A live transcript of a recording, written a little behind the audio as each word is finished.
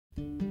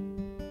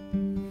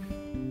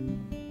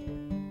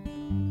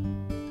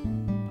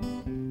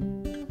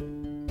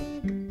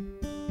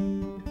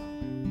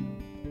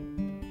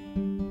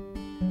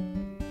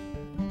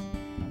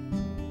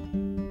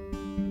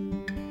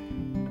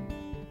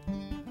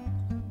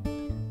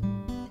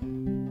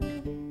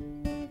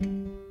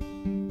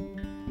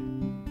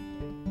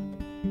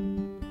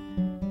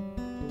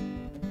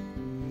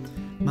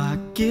My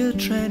gear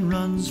train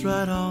runs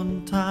right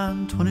on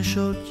time, 20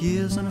 short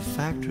years on a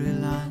factory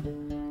line.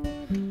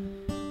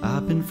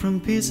 I've been from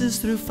pieces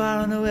through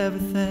fire, I know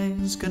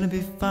everything's gonna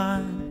be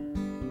fine.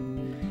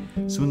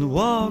 So when the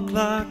wall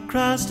clock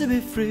cries to be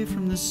free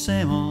from the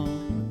same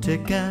old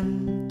tick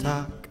and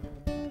tock,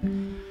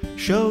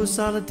 show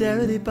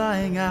solidarity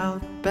buying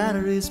out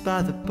batteries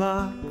by the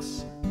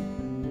box.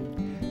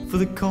 For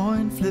the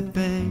coin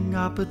flipping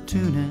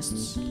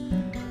opportunists,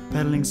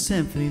 peddling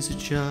symphonies are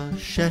just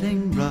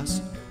shedding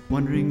rust,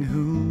 wondering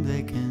whom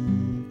they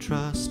can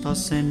trust. I'll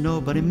say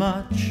nobody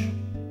much,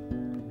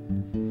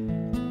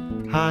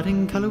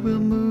 hiding color wheel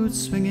mood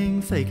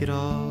swinging, fake it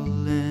all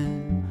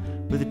in,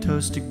 with a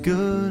toast to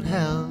good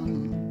health.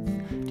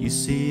 Do you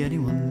see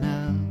anyone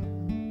else?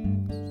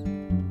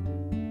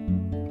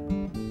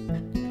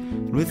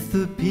 With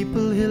the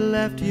people he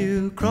left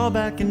you, crawl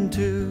back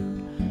into,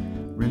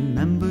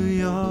 remember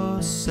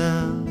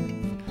yourself.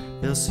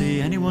 They'll see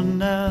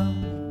anyone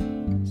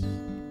else,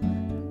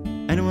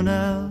 anyone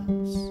else.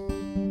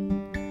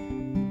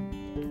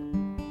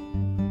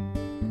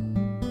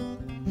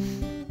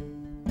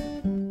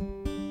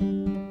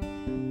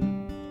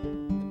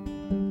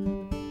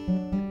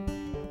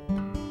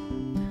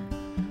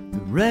 The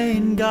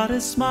rain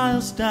goddess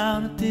smiles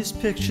down at these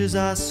pictures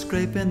I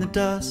scrape in the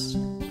dust.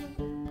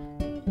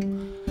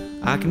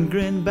 I can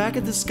grin back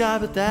at the sky,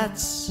 but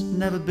that's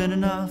never been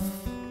enough.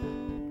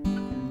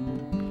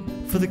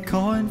 For the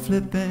coin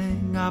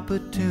flipping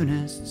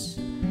opportunists,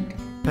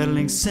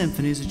 peddling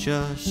symphonies are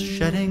just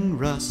shedding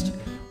rust,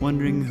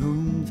 wondering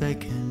whom they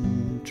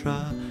can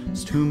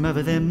trust,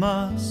 whomever they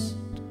must.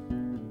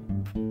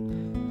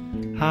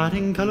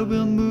 Hiding color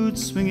wheel mood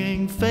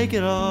swinging, fake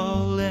it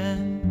all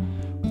in,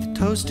 with a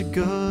toast to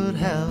good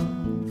health.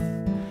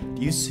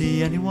 Do you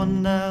see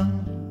anyone else?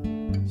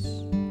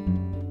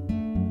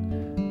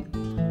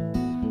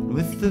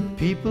 With the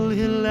people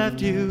he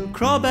left you,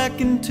 crawl back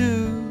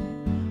into,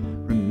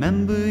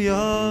 remember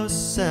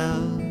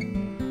yourself.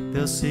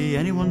 They'll see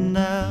anyone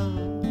else.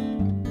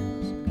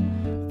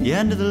 At the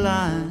end of the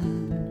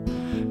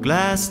line,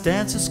 glass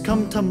dancers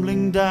come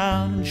tumbling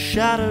down and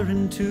shatter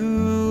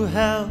into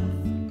hell.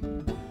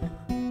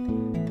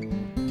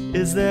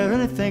 Is there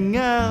anything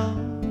else?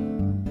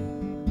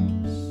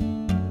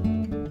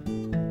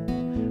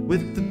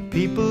 With the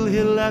people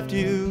he left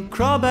you,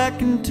 crawl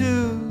back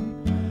into,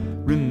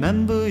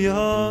 remember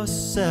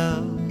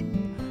yourself.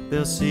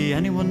 They'll see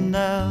anyone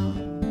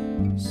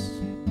else,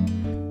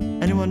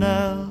 anyone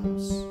else.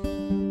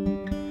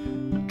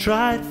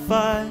 Try to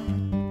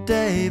fight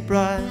day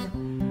bright,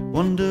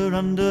 wander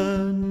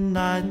under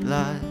night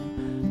light,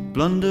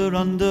 blunder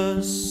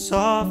under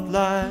soft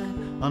light,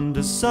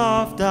 under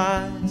soft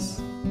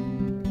eyes.